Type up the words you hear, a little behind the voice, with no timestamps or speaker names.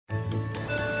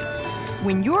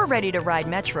When you're ready to ride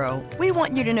Metro, we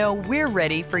want you to know we're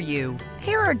ready for you.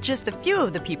 Here are just a few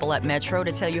of the people at Metro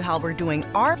to tell you how we're doing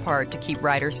our part to keep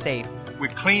riders safe. We're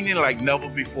cleaning like never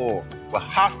before with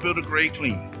hospital-grade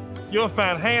cleaning. You'll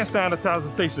find hand sanitizer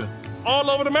stations all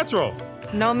over the Metro.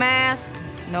 No mask,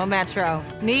 no Metro.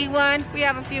 Need one? We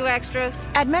have a few extras.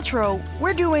 At Metro,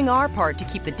 we're doing our part to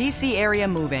keep the D.C. area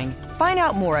moving. Find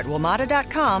out more at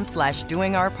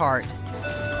WMATA.com/doingourpart.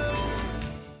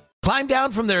 Climb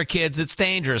down from there, kids. It's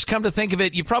dangerous. Come to think of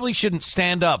it, you probably shouldn't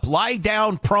stand up. Lie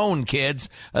down prone, kids.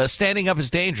 Standing up is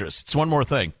dangerous. It's one more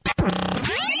thing.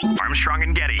 Armstrong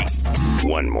and Getty.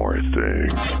 One more thing.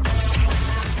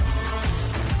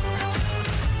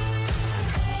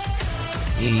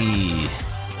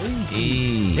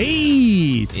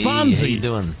 Hey, Fonzie. How you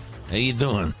doing? How you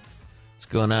doing? What's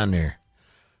going on there?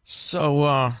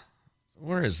 So,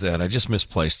 where is that? I just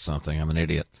misplaced something. I'm an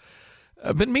idiot.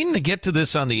 I've been meaning to get to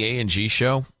this on the A&G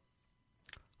show.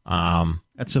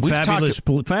 That's a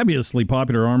fabulously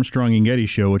popular Armstrong and Getty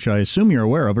show, which I assume you're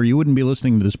aware of, or you wouldn't be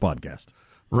listening to this podcast.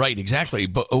 Right, exactly.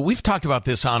 But we've talked about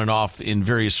this on and off in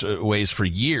various ways for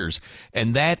years,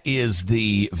 and that is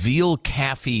the Veal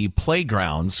Caffey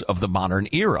playgrounds of the modern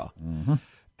era. Mm-hmm.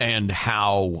 And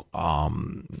how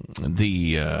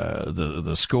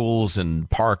the schools and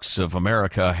parks of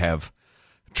America have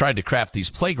tried to craft these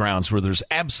playgrounds where there's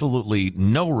absolutely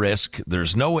no risk,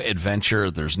 there's no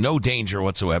adventure, there's no danger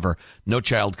whatsoever, no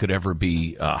child could ever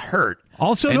be hurt.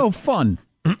 Also, no fun.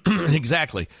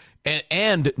 Exactly.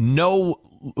 And no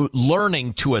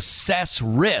learning to assess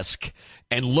risk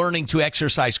and learning to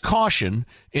exercise caution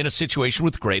in a situation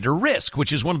with greater risk,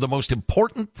 which is one of the most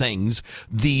important things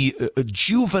the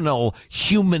juvenile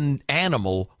human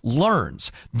animal learns.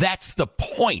 That's the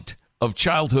point of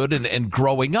childhood and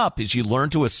growing up, is you learn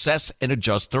to assess and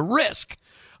adjust the risk.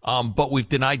 But we've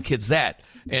denied kids that.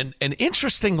 And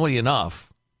interestingly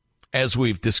enough, as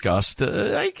we've discussed,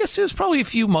 I guess it was probably a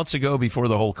few months ago before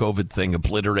the whole COVID thing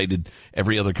obliterated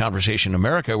every other conversation in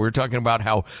America, we were talking about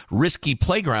how risky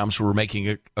playgrounds were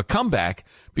making a comeback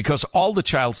because all the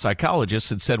child psychologists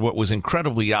had said what was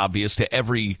incredibly obvious to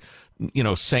every,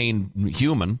 sane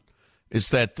human,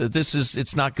 is that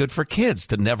it's not good for kids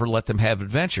to never let them have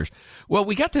adventures. Well,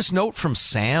 we got this note from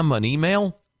Sam, an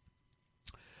email.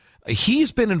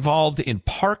 He's been involved in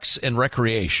parks and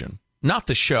recreation, not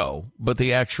the show, but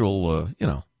the actual,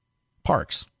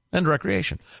 parks and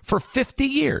recreation for 50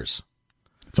 years.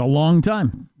 It's a long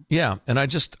time. Yeah, and I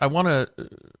want to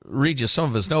read you some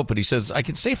of his note, but he says, I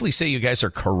can safely say you guys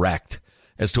are correct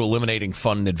as to eliminating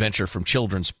fun and adventure from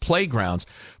children's playgrounds.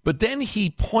 But then he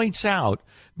points out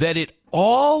that it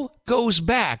all goes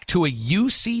back to a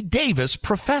UC Davis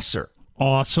professor.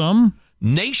 Awesome.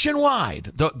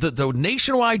 Nationwide, the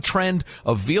nationwide trend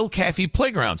of Veal Caffey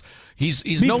playgrounds.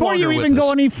 He's no longer with us. Before you even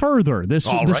go any further, this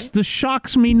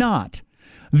shocks me not.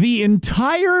 The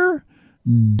entire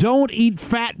don't eat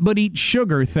fat but eat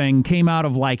sugar thing came out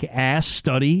of like Ass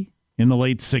Study in the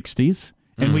late 60s,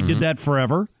 and we did that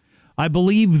forever. I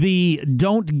believe the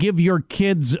don't give your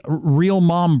kids real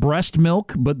mom breast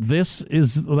milk, but this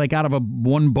is like out of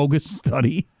one bogus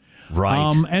study.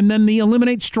 Right. And then the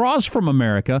eliminate straws from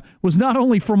America was not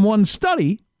only from one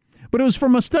study, but it was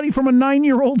from a study from a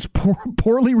 9-year-old's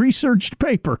poorly researched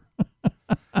paper.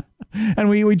 And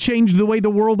we changed the way the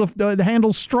world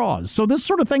handles straws. So this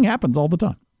sort of thing happens all the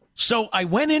time. So I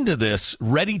went into this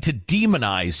ready to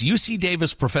demonize UC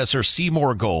Davis professor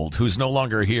Seymour Gold, who's no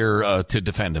longer here to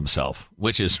defend himself,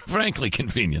 which is frankly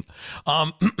convenient.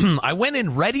 I went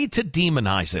in ready to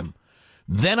demonize him.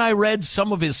 Then I read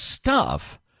some of his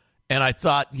stuff, and I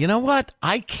thought, you know what?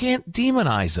 I can't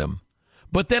demonize him.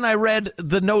 But then I read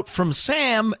the note from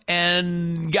Sam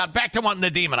and got back to wanting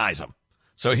to demonize him.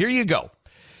 So here you go.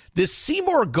 This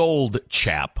Seymour Gold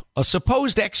chap, a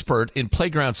supposed expert in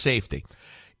playground safety,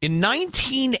 in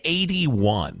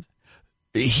 1981,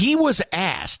 he was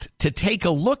asked to take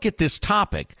a look at this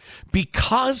topic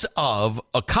because of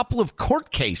a couple of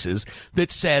court cases that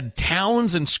said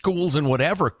towns and schools and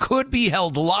whatever could be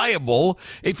held liable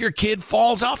if your kid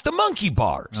falls off the monkey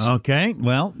bars. Okay,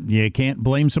 well, you can't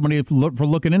blame somebody for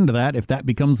looking into that if that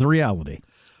becomes the reality.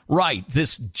 Right,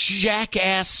 this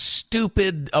jackass,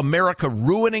 stupid,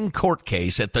 America-ruining court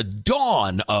case at the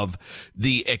dawn of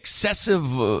the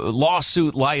excessive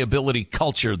lawsuit liability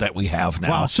culture that we have now.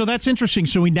 Wow, so that's interesting.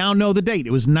 So we now know the date.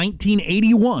 It was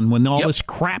 1981 when all this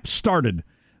crap started.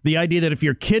 The idea that if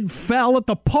your kid fell at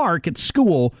the park at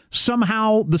school,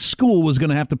 somehow the school was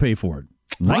going to have to pay for it.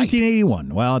 Right.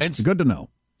 1981. Well, it's good to know.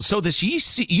 So this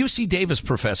UC Davis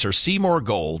professor, Seymour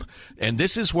Gold, and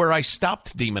this is where I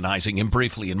stopped demonizing him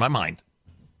briefly in my mind.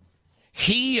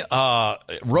 He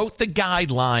wrote the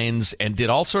guidelines and did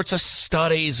all sorts of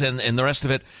studies and the rest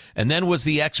of it, and then was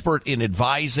the expert in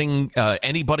advising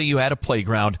anybody who had a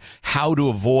playground how to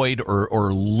avoid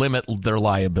or limit their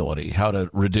liability, how to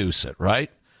reduce it, right?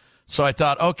 So I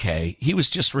thought, okay, he was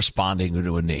just responding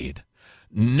to a need.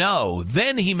 No,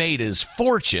 then he made his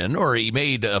fortune, or he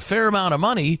made a fair amount of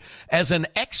money as an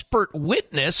expert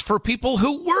witness for people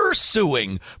who were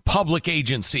suing public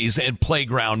agencies and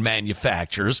playground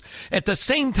manufacturers. At the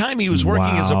same time, he was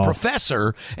working as a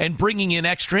professor and bringing in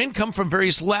extra income from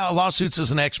various lawsuits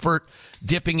as an expert,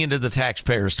 dipping into the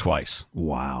taxpayers twice.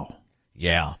 Wow.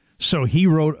 Yeah. So he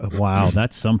wrote, wow,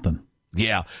 that's something.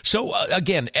 Yeah. So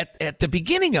again, at the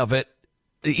beginning of it,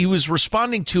 he was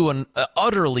responding to an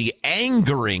utterly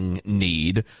angering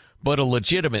need, but a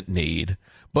legitimate need,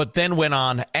 but then went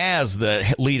on as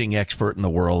the leading expert in the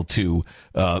world to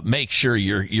make sure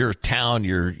your town,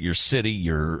 your city,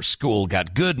 your school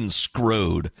got good and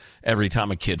screwed every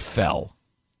time a kid fell.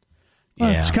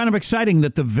 Well, Yeah. it's kind of exciting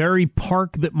that the very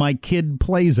park that my kid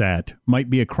plays at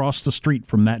might be across the street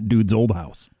from that dude's old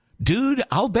house. Dude,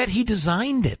 I'll bet he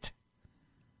designed it.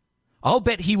 I'll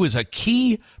bet he was a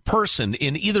key person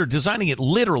in either designing it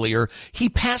literally or he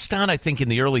passed on, I think, in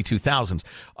the early 2000s.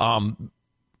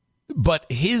 But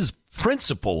his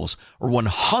principles are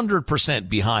 100%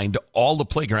 behind all the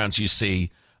playgrounds you see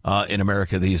in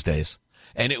America these days.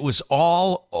 And it was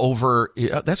all over.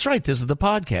 That's right. This is the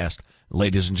podcast.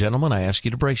 Ladies and gentlemen, I ask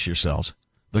you to brace yourselves.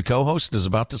 The co-host is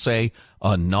about to say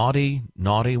a naughty,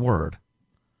 naughty word.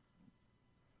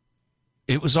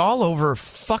 It was all over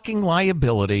fucking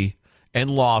liability and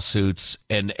lawsuits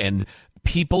and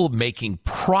people making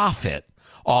profit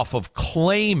off of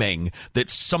claiming that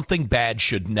something bad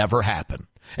should never happen.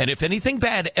 And if anything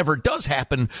bad ever does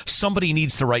happen, somebody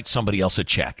needs to write somebody else a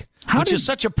check, which is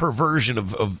such a perversion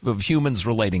of humans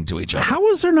relating to each other. How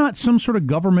was there not some sort of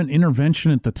government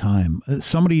intervention at the time?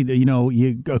 Somebody,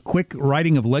 a quick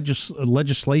writing of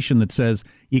legislation that says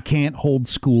you can't hold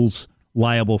schools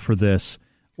liable for this,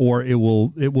 or it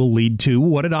will lead to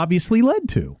what it obviously led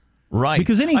to. Right.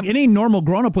 Because any normal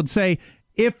grown-up would say,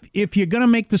 if you're going to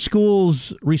make the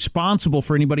schools responsible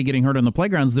for anybody getting hurt on the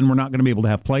playgrounds, then we're not going to be able to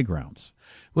have playgrounds.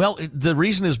 Well, the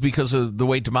reason is because of the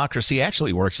way democracy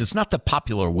actually works. It's not the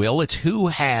popular will. It's who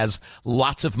has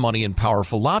lots of money and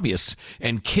powerful lobbyists.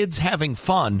 And kids having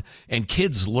fun and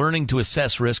kids learning to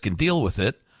assess risk and deal with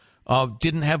it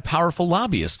didn't have powerful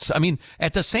lobbyists. I mean,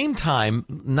 at the same time,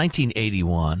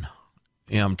 1981,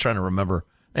 I'm trying to remember.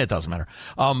 It doesn't matter.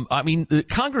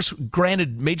 Congress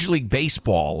granted Major League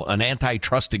Baseball an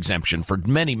antitrust exemption for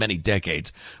many, many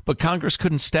decades, but Congress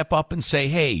couldn't step up and say,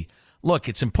 hey, look,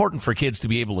 it's important for kids to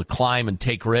be able to climb and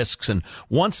take risks, and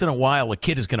once in a while a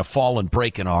kid is going to fall and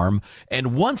break an arm,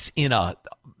 and once in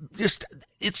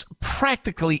it's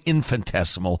practically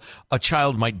infinitesimal. A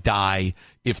child might die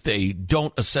if they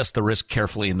don't assess the risk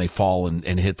carefully and they fall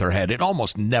and hit their head. It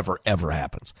almost never, ever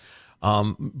happens.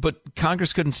 But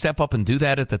Congress couldn't step up and do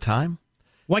that at the time.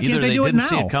 Why can't they do it now?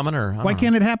 See it coming, or why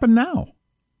can't it happen now?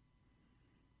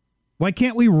 Why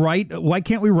can't we write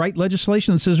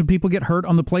legislation that says when people get hurt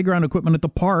on the playground equipment at the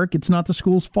park, it's not the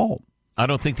school's fault? I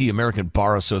don't think the American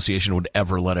Bar Association would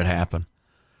ever let it happen,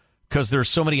 because there's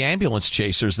so many ambulance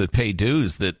chasers that pay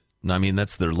dues that,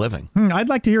 that's their living. I'd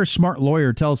like to hear a smart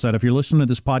lawyer tell us that. If you're listening to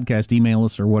this podcast, email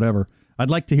us or whatever. I'd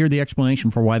like to hear the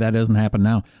explanation for why that doesn't happen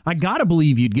now. I got to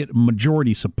believe you'd get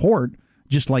majority support,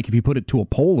 just like if you put it to a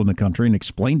poll in the country and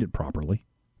explained it properly.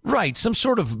 Right, some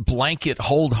sort of blanket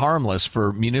hold harmless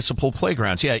for municipal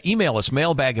playgrounds. Yeah, email us,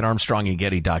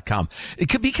 mailbag@armstrongandgetty.com.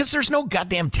 Because there's no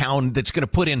goddamn town that's going to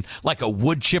put in like a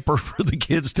wood chipper for the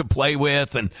kids to play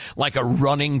with and like a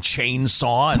running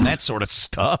chainsaw and that sort of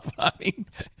stuff.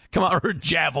 Come on, or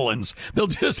javelins. They'll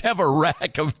just have a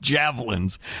rack of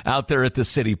javelins out there at the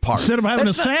city park. Instead of having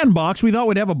a sandbox, we thought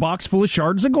we'd have a box full of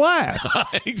shards of glass.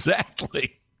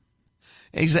 Exactly.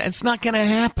 It's not going to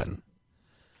happen.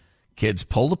 Kids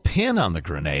pull the pin on the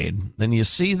grenade. Then you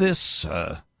see this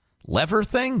lever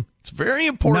thing. It's very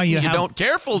important you don't.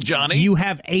 Careful, Johnny. You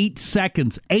have 8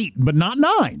 seconds. 8, but not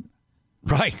 9.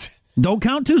 Right. Don't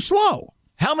count too slow.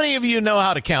 How many of you know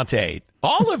how to count to 8?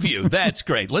 All of you. That's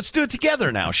great. Let's do it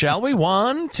together now, shall we?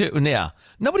 1, 2. Yeah.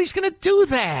 Nobody's going to do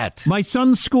that. My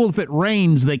son's school, if it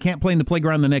rains, they can't play in the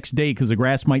playground the next day because the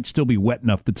grass might still be wet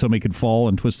enough that somebody could fall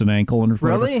and twist an ankle. And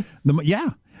really?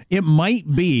 Yeah. It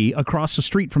might be across the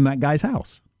street from that guy's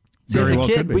house. See, as a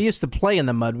kid, we used to play in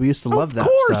the mud. We used to love that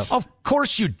stuff. Of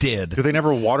course you did. Do they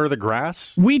never water the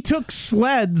grass? We took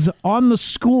sleds on the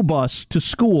school bus to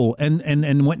school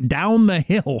and went down the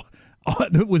hill.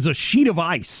 It was a sheet of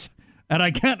ice. And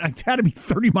I had to be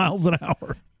 30 miles an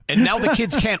hour. And now the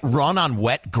kids can't run on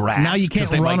wet grass. Now you can't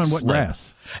run on wet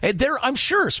grass. And I'm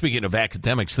sure, speaking of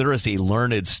academics, there is a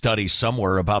learned study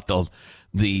somewhere about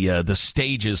the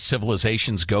stages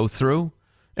civilizations go through.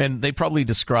 And they probably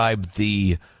describe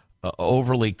the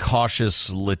overly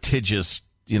cautious, litigious,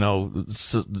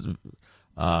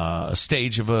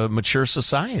 stage of a mature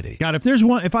society. God, if there's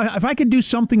one, if I could do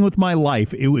something with my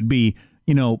life, it would be,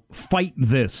 fight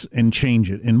this and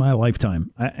change it in my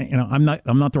lifetime. I'm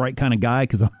not the right kind of guy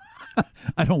because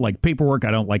I don't like paperwork.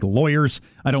 I don't like lawyers.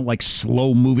 I don't like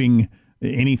slow moving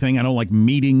anything. I don't like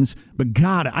meetings. But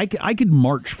God, I could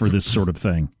march for this sort of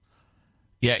thing.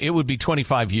 Yeah, it would be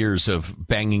 25 years of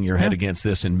banging your head against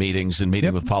this in meetings and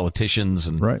meeting with politicians.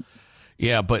 And right.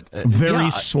 Yeah, but... very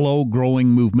slow-growing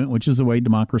movement, which is the way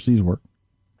democracies work.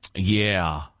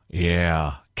 Yeah.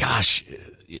 Gosh.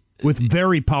 With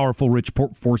very powerful, rich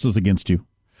forces against you.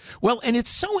 Well, and it's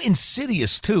so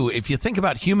insidious, too. If you think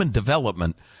about human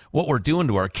development, what we're doing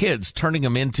to our kids, turning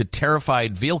them into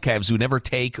terrified veal calves who never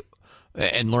take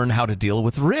and learn how to deal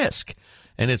with risk.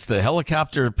 And it's the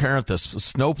helicopter parent, the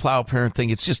snowplow parent thing.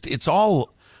 It's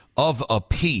all of a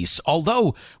piece.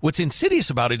 Although what's insidious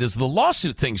about it is the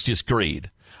lawsuit thing's just greed.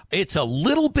 It's a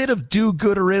little bit of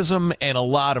do-gooderism and a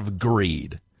lot of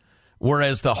greed.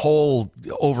 Whereas the whole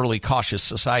overly cautious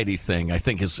society thing, I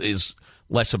think, is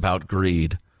less about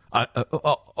greed. I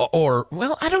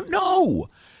don't know.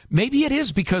 Maybe it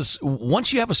is because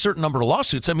once you have a certain number of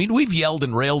lawsuits, I mean, we've yelled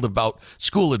and railed about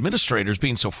school administrators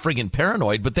being so friggin'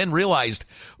 paranoid, but then realized,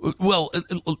 well,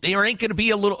 there ain't going to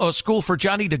be a school for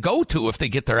Johnny to go to if they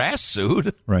get their ass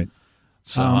sued. Right.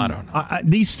 So I don't know.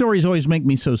 These stories always make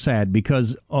me so sad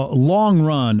because long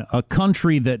run, a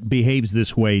country that behaves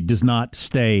this way does not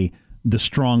stay the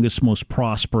strongest, most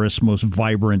prosperous, most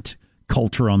vibrant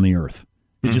culture on the earth.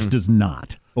 It just does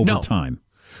not over time.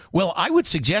 Well, I would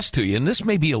suggest to you, and this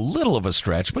may be a little of a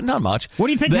stretch, but not much. What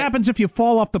do you think happens if you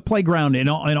fall off the playground in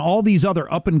all these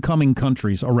other up-and-coming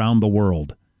countries around the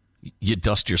world? You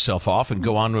dust yourself off and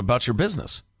go on about your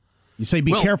business. You say,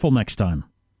 be careful next time.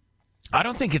 I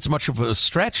don't think it's much of a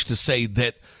stretch to say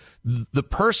that the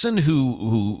person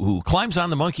who climbs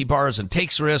on the monkey bars and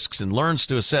takes risks and learns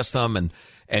to assess them and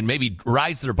maybe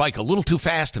rides their bike a little too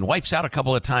fast and wipes out a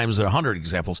couple of times, there are 100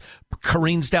 examples,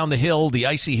 careens down the hill, the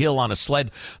icy hill on a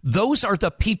sled. Those are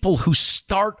the people who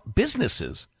start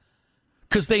businesses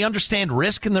because they understand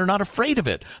risk and they're not afraid of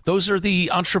it. Those are the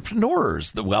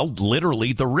entrepreneurs,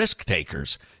 literally the risk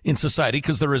takers in society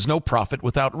because there is no profit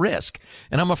without risk.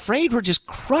 And I'm afraid we're just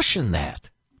crushing that.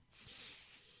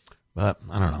 But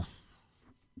I don't know.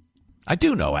 I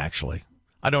do know, actually.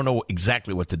 I don't know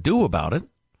exactly what to do about it.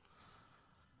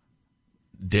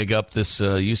 Dig up this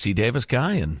UC Davis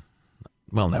guy and,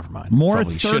 well, never mind. More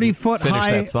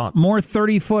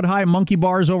 30-foot high monkey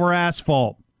bars over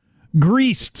asphalt.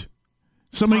 Greased.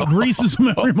 Somebody greases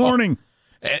them every morning.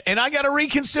 And I got to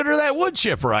reconsider that wood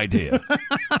chipper idea.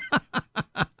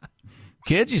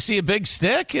 Kids, you see a big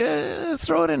stick?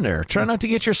 Throw it in there. Try not to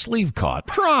get your sleeve caught.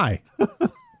 Try.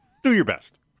 Do your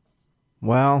best.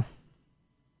 Well,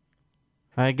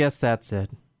 I guess that's it.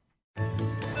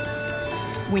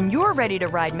 When you're ready to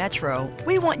ride Metro,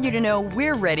 we want you to know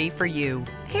we're ready for you.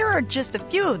 Here are just a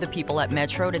few of the people at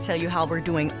Metro to tell you how we're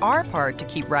doing our part to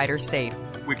keep riders safe.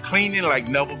 We're cleaning like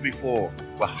never before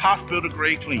with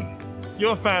hospital-grade cleaning.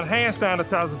 You'll find hand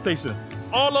sanitizer stations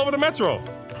all over the Metro.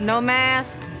 No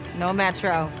mask, no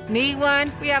Metro. Need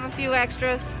one? We have a few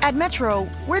extras. At Metro,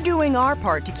 we're doing our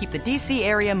part to keep the D.C.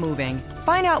 area moving.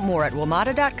 Find out more at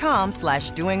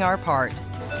WMATA.com/doingourpart.